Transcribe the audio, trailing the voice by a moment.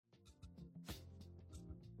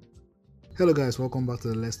Hello guys, welcome back to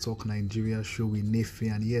the Let's Talk Nigeria show with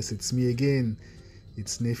Nefe, and yes, it's me again.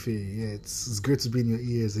 It's Nefe. Yeah, it's great to be in your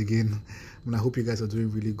ears again. I hope you guys are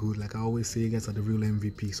doing really good. Like I always say, you guys are the real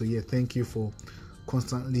MVP. So yeah, thank you for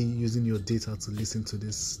constantly using your data to listen to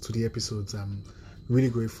the episodes. I'm really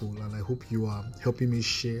grateful, and I hope you are helping me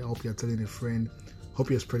share. I hope you're telling a friend. Hope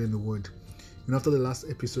you're spreading the word. After the last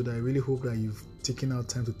episode, I really hope that you've taken out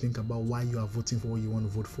time to think about why you are voting for what you want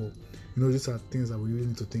to vote for. These are things that we really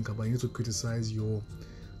need to think about. You need to criticize your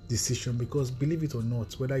decision, because believe it or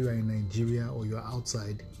not, whether you are in Nigeria or you are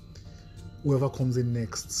outside, whoever comes in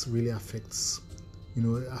next really affects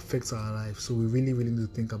our life. So we really need to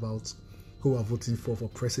think about who we are voting for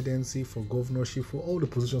presidency, for governorship, for all the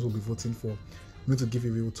positions we'll be voting for. We need to give a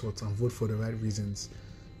real thought and vote for the right reasons.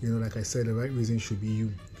 Like I said, the right reason should be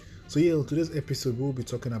you. So yeah, today's episode we'll be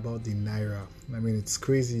talking about the Naira. It's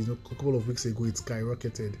crazy. A couple of weeks ago it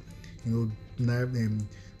skyrocketed.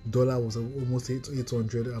 Dollar was almost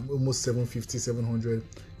 800, almost 750, 700.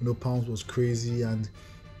 Pounds was crazy, and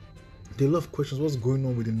there are a lot of questions. What's going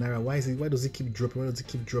on with the Naira? Why does it keep dropping? Why does it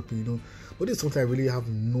keep dropping? But it's something I really have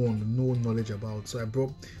no knowledge about. So I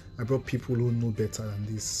brought people who know better than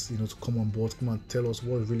this, to come on board, come and tell us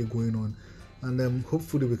what's really going on. And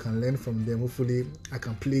hopefully we can learn from them. Hopefully I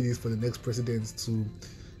can play this for the next president to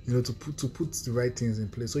put the right things in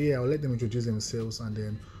place. So yeah, I'll let them introduce themselves and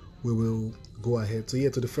then we will go ahead. So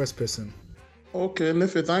yeah, to the first person. Okay,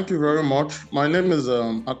 Nefe, thank you very much. My name is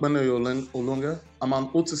Akbene Olonge. I'm an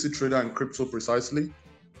OTC trader in crypto precisely.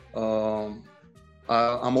 I'm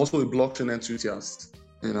also a blockchain enthusiast,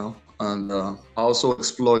 and I also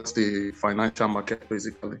exploit the financial market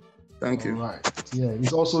basically. Thank you. All right. Yeah,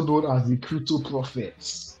 it's also known as the crypto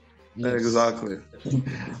prophets. Yes. Exactly.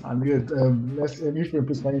 And good. Ephraim,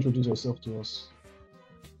 please can you introduce yourself to us?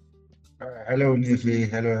 Hello, Nefe.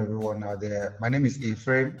 Hello, everyone out there. My name is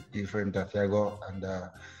Ephraim Dafiago, and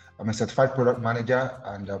I'm a certified product manager,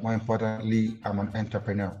 and more importantly, I'm an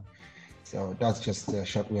entrepreneur. So that's just a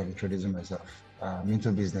short way of introducing myself. I'm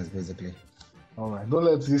into business, basically. All right. Don't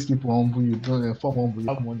let these people humble you. Don't fuck humble you.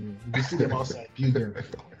 Have money. You see them outside. Build them.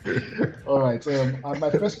 All right.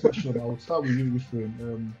 My first question, I will start with you,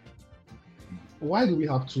 Ephraim. Why do we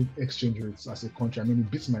have two exchange rates as a country?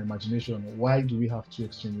 It beats my imagination. Why do we have two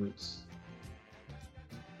exchange rates?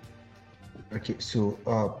 Okay, so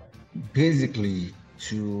basically,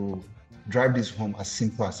 to drive this home as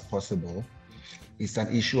simple as possible, it's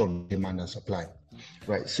an issue of demand and supply,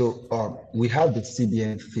 right? So we have the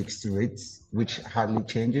CBN fixed rates, which hardly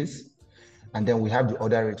changes. And then we have the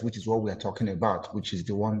other rate, which is what we are talking about, which is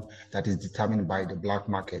the one that is determined by the black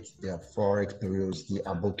market, the forex bureaus, the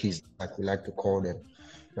abokis, like we like to call them,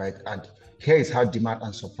 right? And here is how demand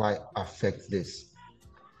and supply affect this.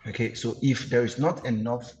 Okay, so if there is not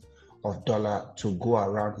enough of dollar to go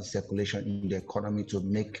around in circulation in the economy to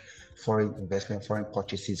make foreign investment, foreign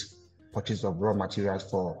purchase of raw materials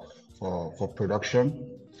for production,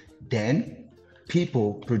 then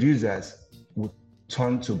producers would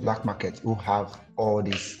turn to black market who have all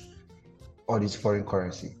this foreign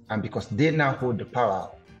currency. And because they now hold the power,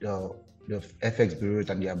 the FX bureaus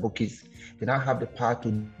and the abokis, they now have the power to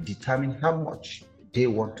determine how much they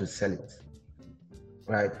want to sell it,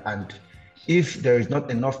 right? And if there is not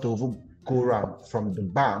enough to go around from the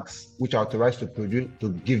banks, which are authorized to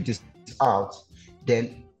give this out,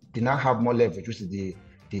 then they now have more leverage, which is the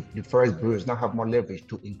forex bureaus now have more leverage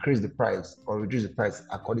to increase the price or reduce the price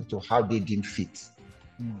according to how they deem fit.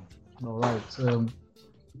 All right.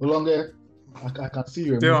 Olonge, I can see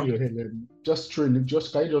you moving your head. Can you just throw a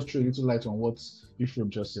little light on what Ephraim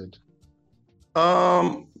just said?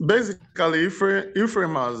 Basically,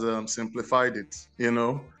 Ephraim has simplified it,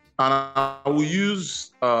 and I will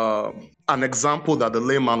use an example that the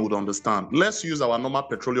layman would understand. Let's use our normal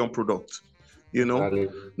petroleum product,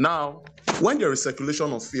 Now, when there is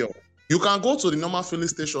circulation of fuel, you can go to the normal filling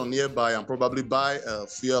station nearby and probably buy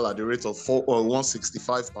fuel at the rate of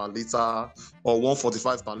 165 per liter or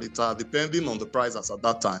 145 per liter, depending on the price as at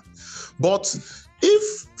that time. But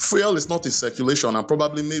if fuel is not in circulation and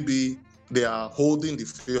probably maybe they are holding the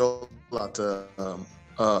fuel at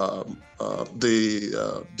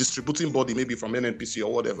the distributing body, maybe from NNPC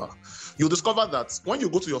or whatever, you discover that when you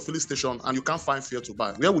go to your filling station and you can't find fuel to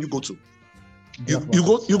buy, where will you go to? You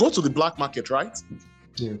go to the black market, right?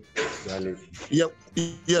 Yeah, valid. Yeah,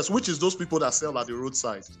 yes, which is those people that sell at the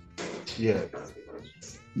roadside. Yeah.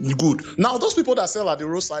 Good. Now, those people that sell at the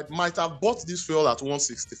roadside might have bought this fuel at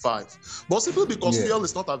 165, but simply because fuel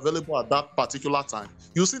is not available at that particular time,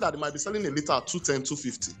 you see that they might be selling a liter at 210,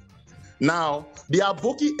 250. Now, the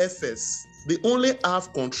Aboki FS they only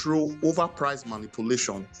have control over price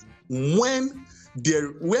manipulation when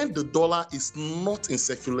the dollar is not in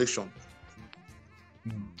circulation.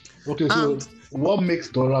 Okay, so what makes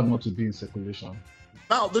dollar not to be in circulation?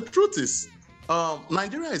 Now, the truth is,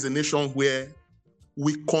 Nigeria is a nation where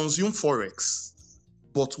we consume forex,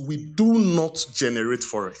 but we do not generate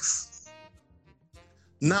forex.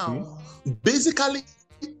 Now, basically,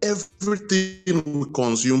 everything we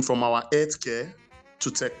consume, from our healthcare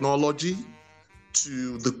to technology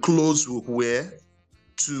to the clothes we wear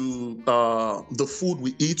to the food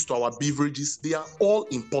we eat to our beverages, they are all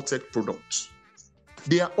imported products.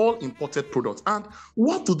 They are all imported products. And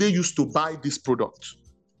what do they use to buy this product?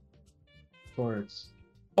 Forex.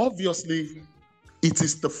 Obviously, it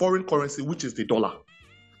is the foreign currency, which is the dollar.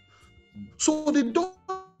 So the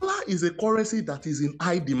dollar is a currency that is in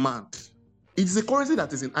high demand. It is a currency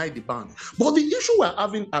that is in high demand. But the issue we're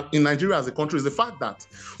having in Nigeria as a country is the fact that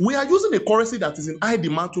we are using a currency that is in high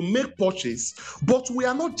demand to make purchase, but we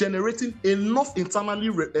are not generating enough internally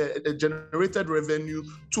generated revenue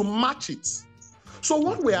to match it. So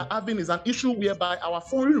what we are having is an issue whereby our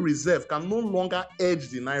foreign reserve can no longer hedge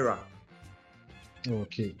the Naira.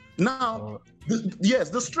 Okay. Now,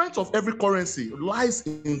 the strength of every currency lies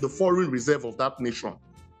in the foreign reserve of that nation.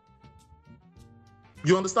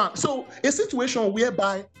 You understand? So a situation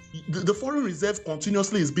whereby the foreign reserve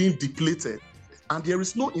continuously is being depleted and there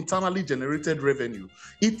is no internally generated revenue,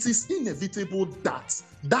 it is inevitable that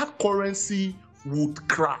that currency would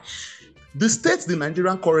crash. The state the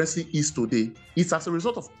Nigerian currency is today is as a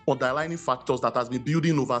result of underlying factors that has been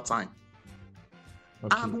building over time.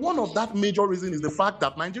 Okay. And one of that major reason is the fact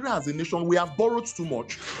that Nigeria as a nation, we have borrowed too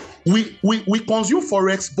much. We consume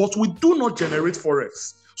forex, but we do not generate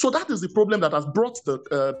forex. So that is the problem that has brought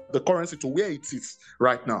the currency to where it is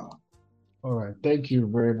right now. All right, thank you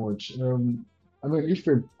very much. I mean, if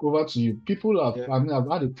we go over to you, people have, I mean, I've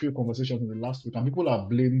had a few conversations in the last week, and people have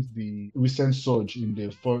blamed the recent surge in the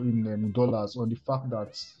foreign dollars on the fact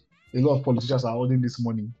that a lot of politicians are holding this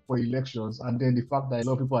money for elections, and then the fact that a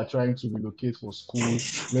lot of people are trying to relocate for school,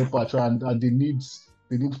 people are trying, and they need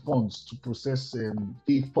funds to process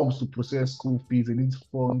funds to process school fees, they need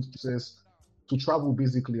funds to travel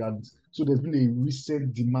basically, and so there's been a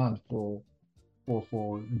recent demand for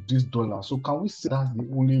this dollar. So can we say that's the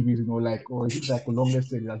only reason, or is it like a long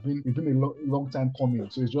lesson? It's been a long time coming,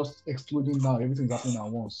 so it's just exploding now, everything's happening at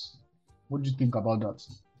once. What do you think about that?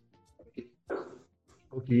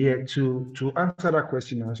 Okay, yeah, to answer that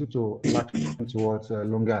question, also to add to what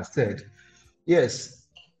Longa said, yes.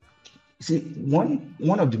 See, one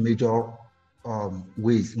of the major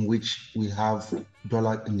ways in which we have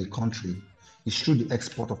dollar in the country is through the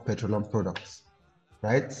export of petroleum products,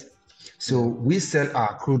 right? So we sell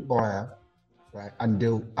our crude oil, right? And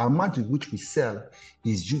the amount in which we sell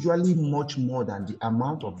is usually much more than the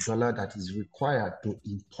amount of dollar that is required to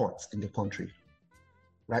import in the country,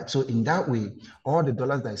 right? So in that way, all the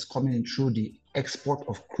dollars that is coming in through the export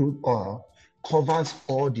of crude oil covers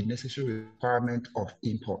all the necessary requirement of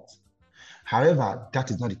import. However, that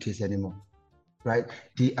is not the case anymore, right?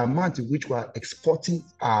 The amount in which we are exporting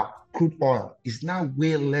our crude oil is now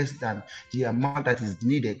way less than the amount that is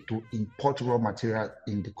needed to import raw material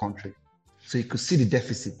in the country. So you could see the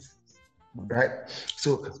deficit, right?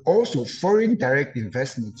 So also foreign direct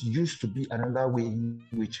investment used to be another way in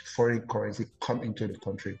which foreign currency come into the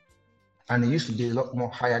country. And it used to be a lot more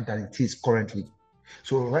higher than it is currently.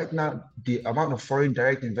 So right now, the amount of foreign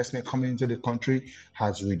direct investment coming into the country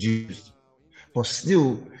has reduced. But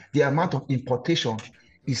still, the amount of importation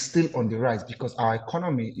is still on the rise because our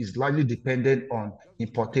economy is largely dependent on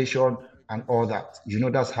importation and all that. You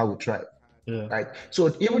know, that's how we try, right?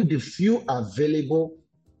 So even the few available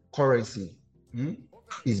currency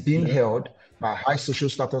is being held by high social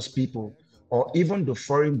status people or even the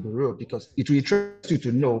foreign bureau, because it will interest you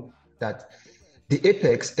to know that the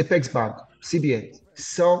Apex Bank, CBN,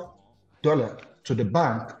 sell dollar to the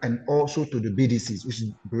bank and also to the BDCs, which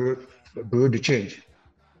is Bureau de Change.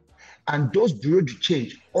 And those Bureau de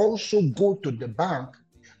Change also go to the bank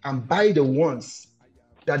and buy the ones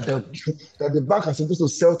that the bank is supposed to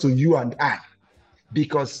sell to you and I,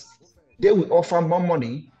 because they will offer more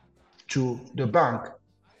money to the bank,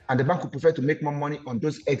 and the bank would prefer to make more money on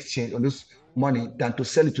those exchange, on this money, than to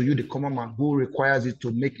sell it to you, the common man, who requires it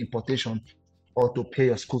to make importation or to pay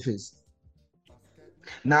your school fees.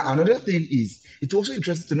 Now, another thing is, it's also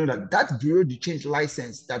interesting to know that Bureau de Change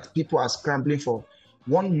license that people are scrambling for,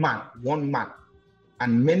 one man,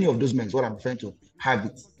 and many of those men, what I'm referring to, have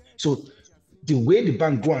it. So the way the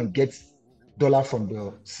bank go and get dollar from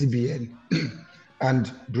the CBN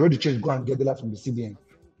and Bureau de Change go and get dollar from the CBN,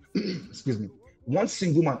 excuse me, one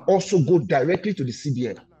single man also go directly to the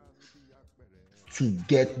CBN to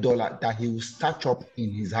get dollar that he will stash up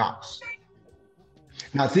in his house.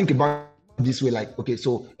 Now think about it this way, like, okay,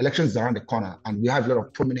 so elections is around the corner and we have a lot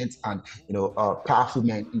of prominent and powerful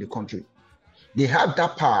men in the country. They have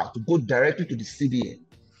that power to go directly to the CBN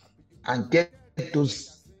and get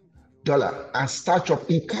those dollar and stash up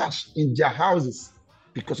in cash in their houses.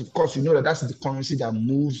 Because of course, you know that that's the currency that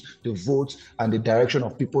moves the votes and the direction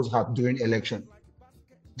of people's heart during election.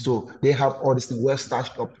 So they have all this thing well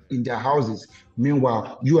stashed up in their houses.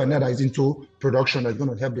 Meanwhile, you and I that is into production that's going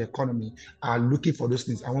to help the economy are looking for those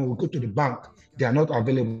things. And when we go to the bank, they are not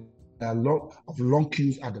available. There are a lot of long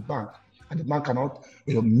queues at the bank, and the bank cannot,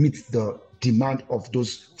 meet the demand of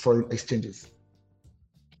those foreign exchanges.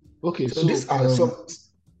 Okay, so these are some.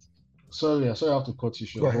 Sorry, I have to cut you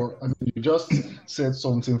short. But, I mean, you just said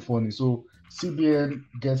something funny. So CBN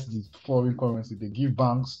gets the foreign currency. They give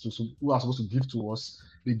banks to who are supposed to give to us.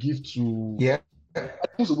 They give to Are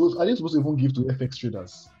they supposed to even give to FX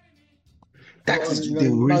traders? That is the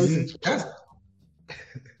reason.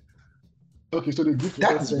 Okay, so they give to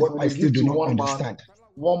that is what I still do not understand.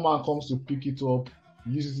 One man comes to pick it up,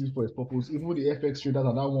 uses it for his purpose. Even the FX traders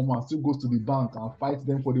and that one man still goes to the bank and fights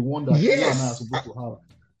them for the one that you and I are supposed to have.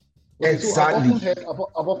 Okay, exactly. So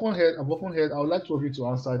I've often heard. I would like two of you to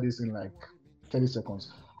answer this in like 30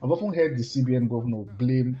 seconds. I've often heard the CBN governor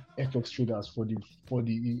blame FX traders for the.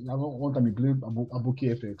 One time he blamed Aboki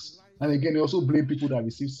FX, and again he also blamed people that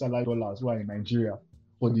receive salary dollars who are in Nigeria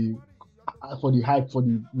for the hype for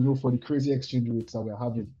the crazy exchange rates that we're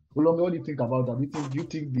having. Olonga, what do you think about that? Do you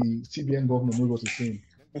think the CBN governor knows what he's saying?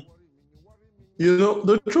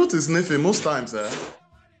 The truth is, Nefe, most times,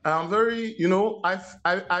 I'm very,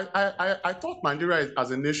 I thought Nigeria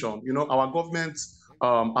as a nation, our government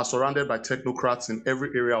are surrounded by technocrats in every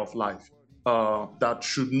area of life that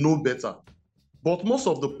should know better. But most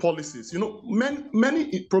of the policies,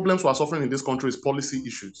 many problems we are suffering in this country is policy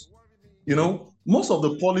issues. Most of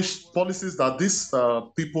the policies that these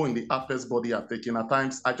people in the APES body are taking at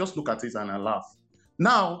times, I just look at it and I laugh.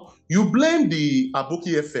 Now, you blame the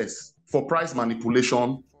Aboki FS for price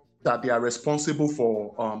manipulation, that they are responsible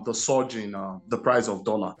for the surge in the price of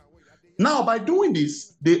dollar. Now, by doing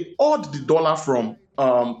this, they odd the dollar from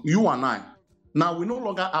you and I. Now, we no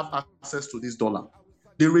longer have access to this dollar.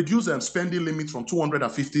 They reduce spending limit from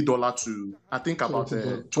 $250 to, I think, about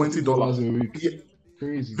 $20 a week. Yeah.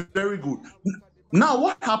 Crazy. Very good. Now,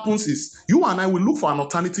 what happens is you and I will look for an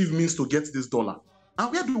alternative means to get this dollar.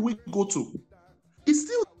 And where do we go to? It's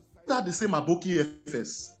still the same Aboki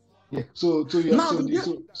FS. Yeah. So the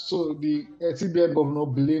CBN governor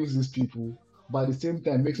blames these people, but at the same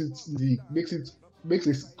time creates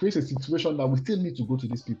a situation that we still need to go to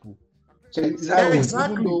these people. So exactly.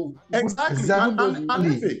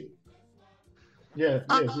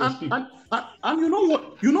 And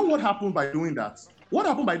you know what happened by doing that? What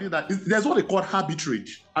happened by doing that is there's what they call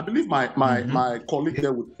arbitrage. I believe my colleague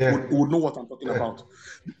there would know what I'm talking about.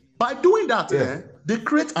 By doing that, they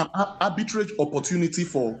create an arbitrage opportunity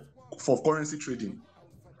for currency trading.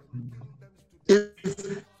 A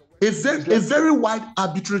very wide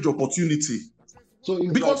arbitrage opportunity. So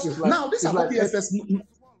because now this Aboki FS.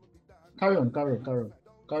 Carry on.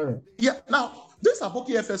 Yeah, now these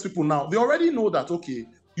Aboki FS people now, they already know that, okay,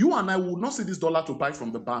 you and I will not see this dollar to buy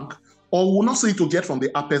from the bank, or will not see it to get from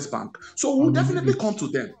the APES bank. So we'll definitely come to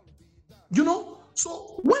them.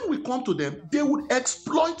 So when we come to them, they would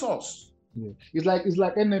exploit us. Yeah. It's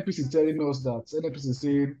like NNPC telling us that NNPC is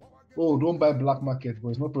saying, oh, don't buy black market, but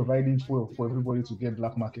it's not providing for everybody to get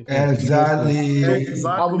black market. Exactly.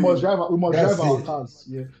 And we must drive our cars.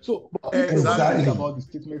 Yeah. So what do you think about the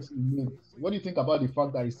statements he made? What do you think about the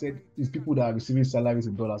fact that he said it's people that are receiving salaries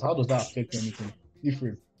in dollars? How does that affect anything?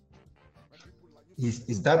 Different.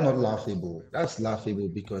 Is that not laughable? That's laughable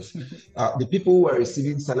because the people who are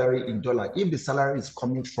receiving salary in dollar, if the salary is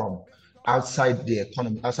coming from outside the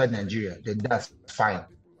economy, outside Nigeria, then that's fine.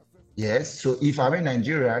 Yes. So if I'm a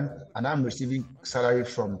Nigerian and I'm receiving salary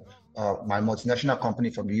from my multinational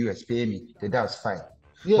company from the US pay me, then that's fine.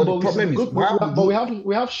 Yeah, but the problem is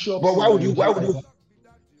we have shops. But why would you?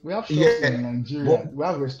 We have shops in Nigeria. We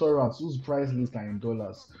have restaurants whose price lists are in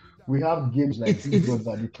dollars. We have games like this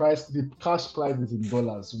that the cash price is in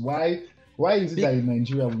dollars. Why is it that in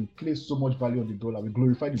Nigeria we place so much value on the dollar? We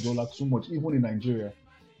glorify the dollar too much, even in Nigeria.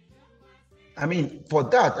 I mean, for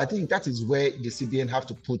that, I think that is where the CBN have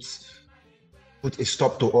to put a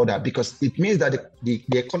stop to order, because it means that the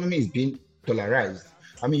economy is being dollarized.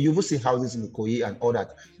 I mean, you will see houses in Ikoyi and all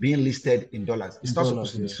that being listed in dollars. It's not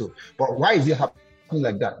supposed to be so. But why is it happening happen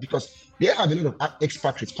like that because they have a lot of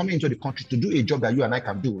expatriates coming into the country to do a job that you and I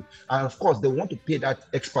can do. And of course, they want to pay that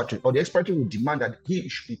expatriate, or the expatriate will demand that he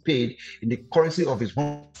should be paid in the currency of his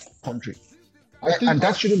home country. And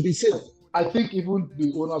that shouldn't be so. I think even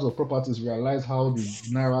the owners of properties realize how the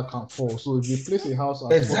Naira can fall. So if they place a house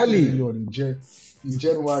at 40 million in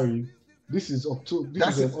January, this is October,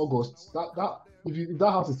 this is August. If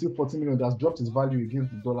that house is still 40 million, that's dropped its value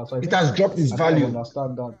against the dollar. So it has dropped its value. I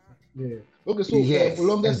understand that. Yeah. Okay, so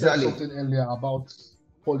Olonga said something earlier about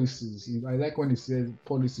policies. I like when he said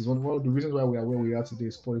policies. One of the reasons why we are where we are today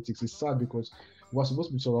is politics. It's sad because we're supposed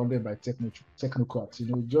to be surrounded by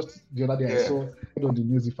technocrats. Just the other day I saw on the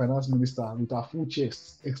news the finance minister with her full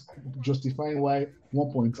chest justifying why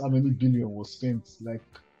 1 point how many billion was spent. Like,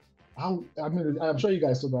 how? I mean, I'm sure you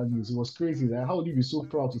guys saw that news. It was crazy. Like, how would you be so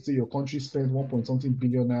proud to say your country spent 1 point something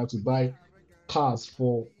billion now to buy cars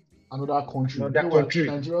for another country?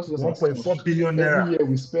 Nigeria 1.4 billion naira. Every year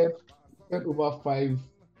we spent over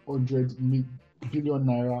 500 billion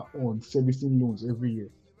naira on servicing loans every year.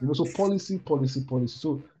 So policy.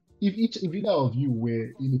 So if either of you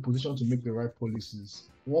were in a position to make the right policies,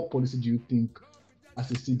 what policy do you think as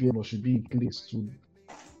a CBN should be in place to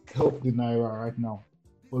help the Naira right now?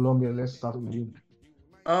 Olonga, let's start with you.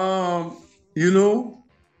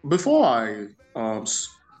 Before I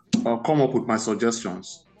come up with my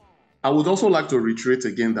suggestions, I would also like to reiterate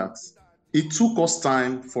again that it took us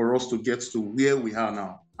time for us to get to where we are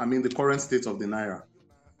now. I mean, the current state of the Naira.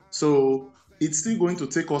 So it's still going to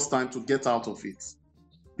take us time to get out of it.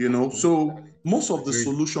 So most of the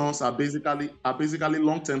solutions are basically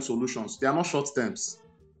long-term solutions. They are not short-terms.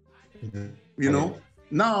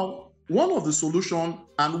 Now, one of the solutions,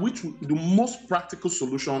 and which the most practical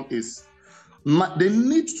solution is, they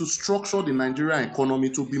need to structure the Nigerian economy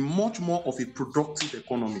to be much more of a productive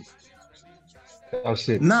economy. That's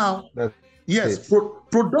it. Now,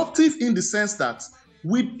 productive in the sense that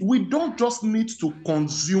we don't just need to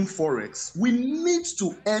consume Forex, we need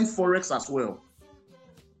to earn Forex as well.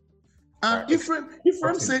 And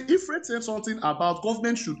Ephraim said something about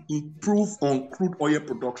government should improve on crude oil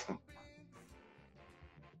production.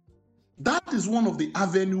 That is one of the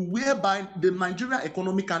avenues whereby the Nigerian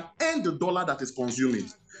economy can earn the dollar that is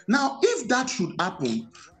consuming. Now, if that should happen,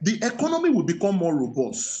 the economy will become more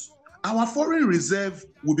robust. Our foreign reserve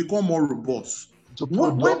will become more robust. So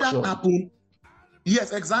when that happens,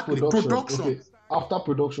 yes, exactly. Production. Okay. After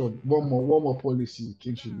production, one more policy.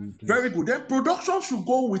 Very good. Then production should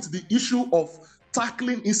go with the issue of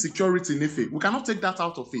tackling insecurity in Ife. We cannot take that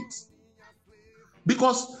out of it.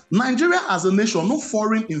 Because Nigeria as a nation, no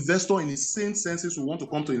foreign investor in its sane senses will want to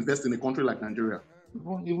come to invest in a country like Nigeria.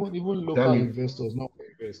 Even local investors, not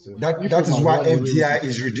investors. That is why FDI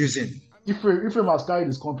is reducing. Ephraim has carried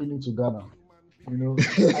his company to Ghana.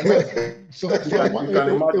 So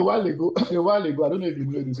a while ago, I don't know if you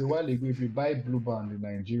know this, a while ago, if you buy Blue Band in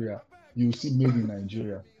Nigeria, you see made in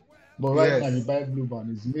Nigeria. But right now, you buy Blue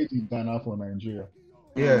Band, it's made in Ghana for Nigeria.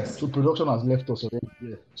 Yes. So production has left us already.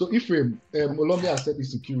 Yeah. So Ephraim, Olonga has said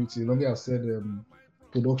insecurity, Olonga has said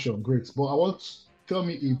production, great. But I want tell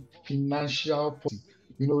me a financial policy.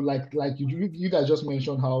 Like you guys just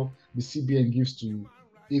mentioned how the CBN gives to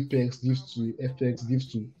Apex, gives to FX,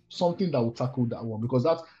 gives to something that will tackle that one, because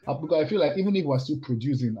I feel like even if we're still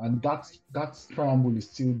producing and that preamble is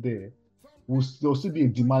still there, there'll still be a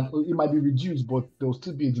demand. It might be reduced, but there'll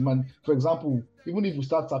still be a demand. For example, even if we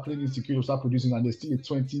start tackling insecurity, we start producing, and there's still a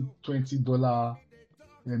 $20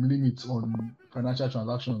 limit on financial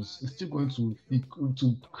transactions, it's still going to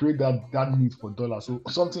create that need for dollars. So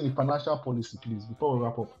something in financial policy, please, before we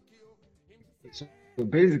wrap up. So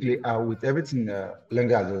basically, with everything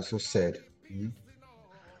Lenga has also said,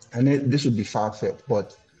 and this would be far-fetched,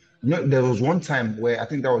 but there was one time where I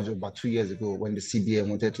think that was about 2 years ago when the CBN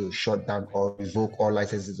wanted to shut down or revoke all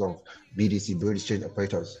licenses of BDC, British Exchange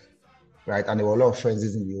Operators, right? And there were a lot of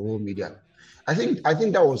frenzies in the whole media. I think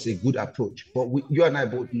that was a good approach, but you and I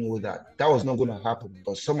both know that was not going to happen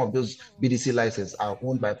because some of those BDC licenses are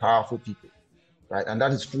owned by powerful people, right? And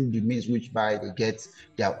that is through the means which by they get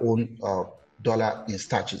their own dollar in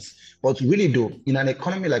statues. But really though, in an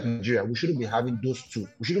economy like Nigeria, we shouldn't be having those two.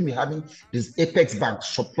 We shouldn't be having this Apex bank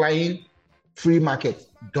supplying free market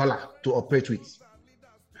dollar to operate with.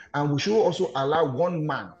 And we should also allow one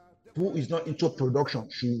man who is not into production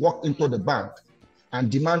should walk into the bank and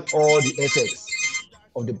demand all the FX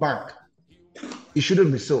of the bank. It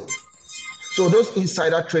shouldn't be so. So those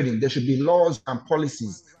insider trading, there should be laws and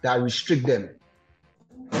policies that restrict them.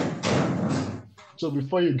 So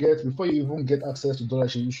before you even get access to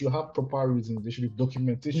dollars, you should have proper reasons. There should be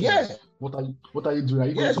documentation. Yeah, What are you doing? Are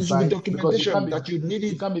you going yes, to it should be buy? Because documentation that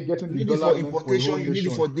you can't be getting you the need it dollar for meant for a whole importation, you need it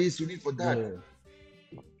nation. for this, you need it for that.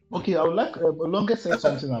 Yeah. Okay, I would like Olonga said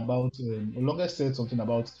something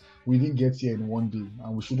about we didn't get here in one day,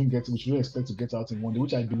 and we shouldn't expect to get out in one day,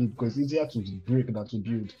 which I believe because it's easier to break than to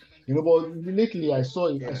build. But lately I saw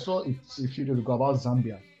it a few days ago about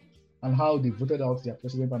Zambia and how they voted out their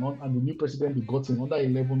president and the new president they got in under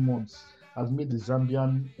 11 months has made the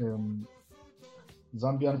Zambian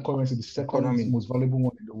currency the second most valuable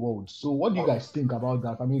one in the world. So what do you guys think about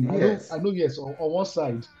that? I mean, Yes. I know, yes, on one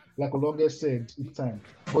side, like Olonga said, it's time.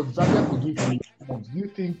 But Zambia could do it in 8 months. Do you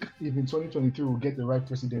think if in 2023 we'll get the right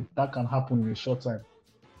president, that can happen in a short time?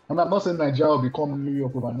 And I'm not saying Nigeria will become New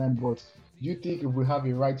York overnight, but do you think if we have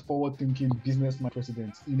a right forward-thinking businessman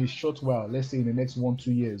president in a short while, let's say in the next 1-2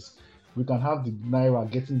 years, we can have the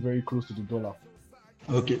Naira getting very close to the dollar?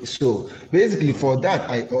 Okay, so basically for that,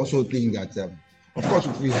 I also think that, of course,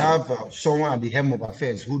 if we have someone at the helm of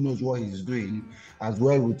affairs who knows what he's doing, as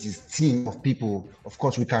well with his team of people, of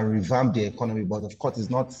course, we can revamp the economy, but of course, it's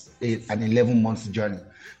not an 11 months journey.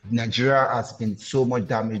 Nigeria has been so much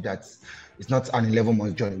damaged that it's not an 11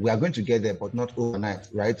 months journey. We are going to get there, but not overnight,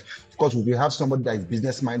 right? Of course, we have somebody that is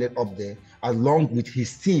business minded up there, along with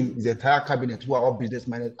his team, his entire cabinet, who are all business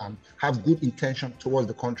minded and have good intention towards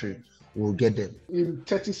the country. We'll get them. In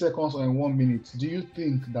 30 seconds or in 1 minute, do you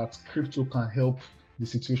think that crypto can help the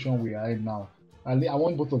situation we are in now? I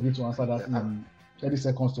want both of you to answer that in 30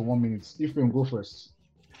 seconds to 1 minute. If we go first.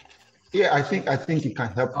 Yeah, I think it can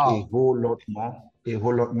help a whole lot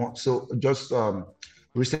more. So just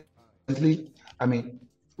recently, I mean,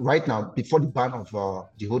 right now, before the ban of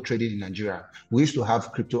the whole trading in Nigeria, we used to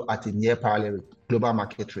have crypto at a near parallel with global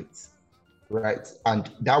market rates, right? And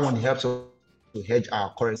that one helps us to hedge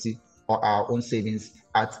our currency or our own savings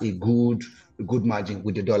at a good margin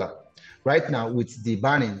with the dollar. Right now, with the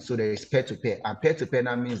banning, so there is peer-to-peer, and peer-to-peer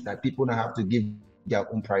now means that people now have to give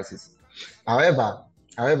their own prices. However,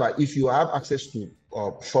 if you have access to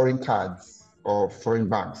foreign cards or foreign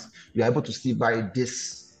banks, you're able to still buy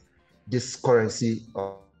this currency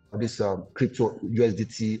or this crypto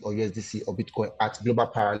USDT or USDC or Bitcoin at global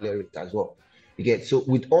parallel rate as well. You get, so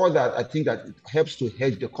with all that, I think that it helps to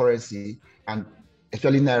hedge the currency and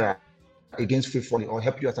especially Naira against free falling, or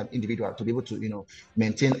help you as an individual to be able to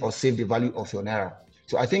maintain or save the value of your Naira.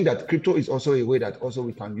 So I think that crypto is also a way that also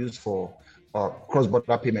we can use for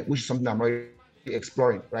cross-border payment, which is something I'm already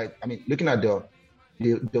exploring, right? I mean, looking at the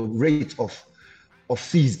rate of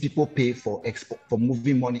fees people pay for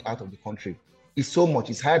moving money out of the country is so much.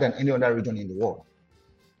 It's higher than any other region in the world.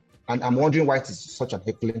 And I'm wondering why it is such an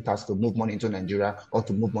Herculean task to move money into Nigeria or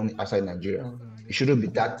to move money outside Nigeria. It shouldn't be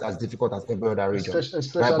that as difficult as every other region.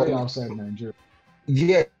 Especially outside Nigeria.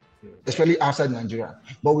 Yeah, especially outside Nigeria.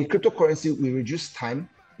 But with cryptocurrency, we reduce time.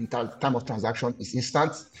 In time of transaction is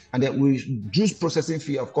instant, and then we reduce processing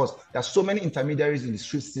fee. Of course, there are so many intermediaries in the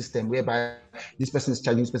SWIFT system whereby this person is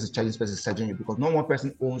charging, this person is charging, this person is charging you, because no one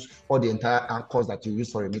person owns all the entire anchors that you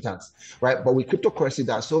use for remittance, right? But with cryptocurrency,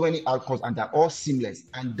 there are so many anchors and they're all seamless,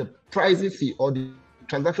 and the pricing fee or the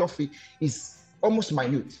transaction fee is almost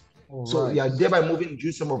minute. So you are thereby moving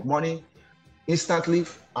huge sum of money instantly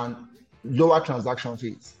and lower transaction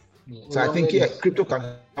fees. So I think crypto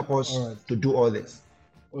can help us to do all this.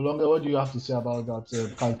 Olonga, what do you have to say about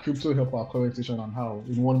that? Can crypto help our current situation and how?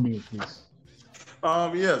 In 1 minute, please.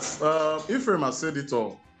 Yes, Ephraim has said it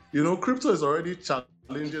all. Crypto is already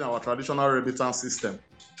challenging our traditional remittance system.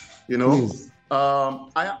 Yes,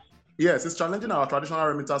 it's challenging our traditional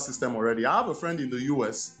remittance system already. I have a friend in the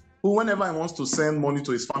US who, whenever he wants to send money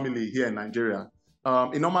to his family here in Nigeria,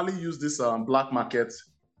 he normally uses this black market,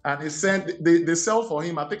 and they sell for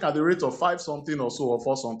him, I think, at the rate of 5 something or so, or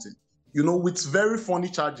 4 something. With very funny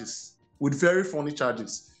charges, and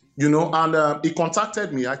he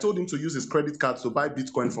contacted me. I told him to use his credit card to buy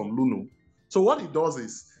Bitcoin from Luno. So what he does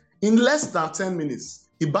is, in less than 10 minutes,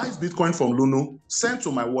 he buys Bitcoin from Luno, sends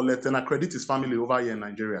to my wallet, and I credit his family over here in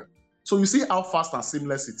Nigeria. So you see how fast and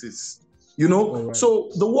seamless it is. So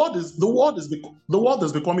the world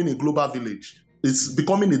is becoming a global village. It's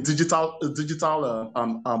becoming a digital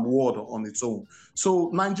world on its own. So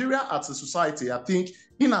Nigeria as a society, I think,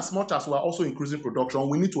 in as much as we're also increasing production,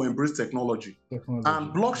 we need to embrace technology.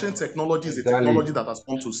 And blockchain technology is a technology that has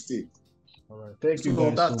come to stay. All right, thank you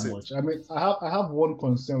guys so much. I mean, I have one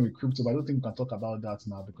concern with crypto, but I don't think we can talk about that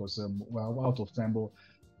now because we're out of time. But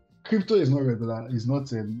crypto is not regular. It's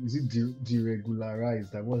not. Is it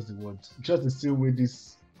deregularized? What's the word? Just the same way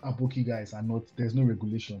these Aboki guys are not. There's no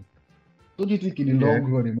regulation. Don't you think in the long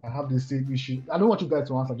run it might have the same issue? I don't want you guys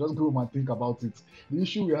to answer. Just go home and think about it. The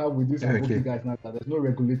issue we have with these Aboki guys now is that there's no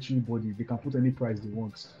regulatory body. They can put any price they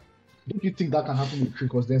want. Don't you think that can happen with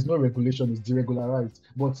crypto? Because there's no regulation, it's deregularized.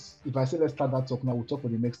 But if I say let's start that talk now, we'll talk for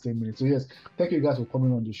the next 10 minutes. So yes, thank you guys for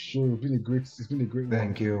coming on the show. It's been a great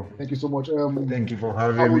Thank you. Thank you so much. Thank you for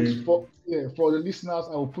having me. For the listeners,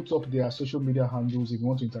 I will put up their social media handles if you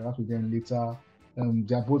want to interact with them later.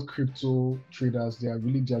 They are both crypto traders. They are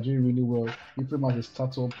doing really well. Ephraim has a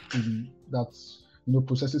startup that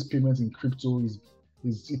processes payments in crypto.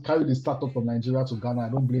 He carried the startup from Nigeria to Ghana. I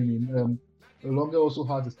don't blame him. Longa also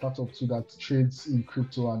has a startup too that trades in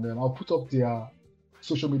crypto, and I'll put up their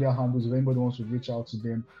social media handles if anybody wants to reach out to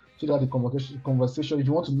them, so that the conversation, if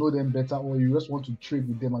you want to know them better or you just want to trade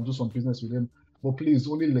with them and do some business with them, but please,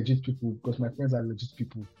 only legit people, because my friends are legit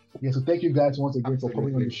people. Yeah, so thank you guys once again for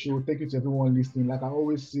coming on the show. Thank you to everyone listening. Like I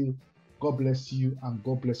always say, God bless you and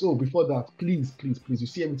God bless. Oh, before that, please, you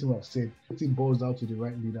see everything I've said. Everything boils down to the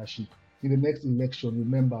right leadership. In the next election,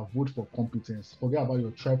 remember, vote for competence. Forget about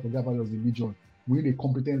your tribe, forget about your religion. We need a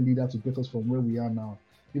competent leader to get us from where we are now.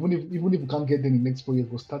 Even if we can't get there in the next 4 years,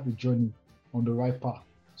 we'll start the journey on the right path.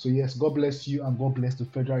 So yes, God bless you and God bless the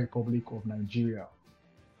Federal Republic of Nigeria.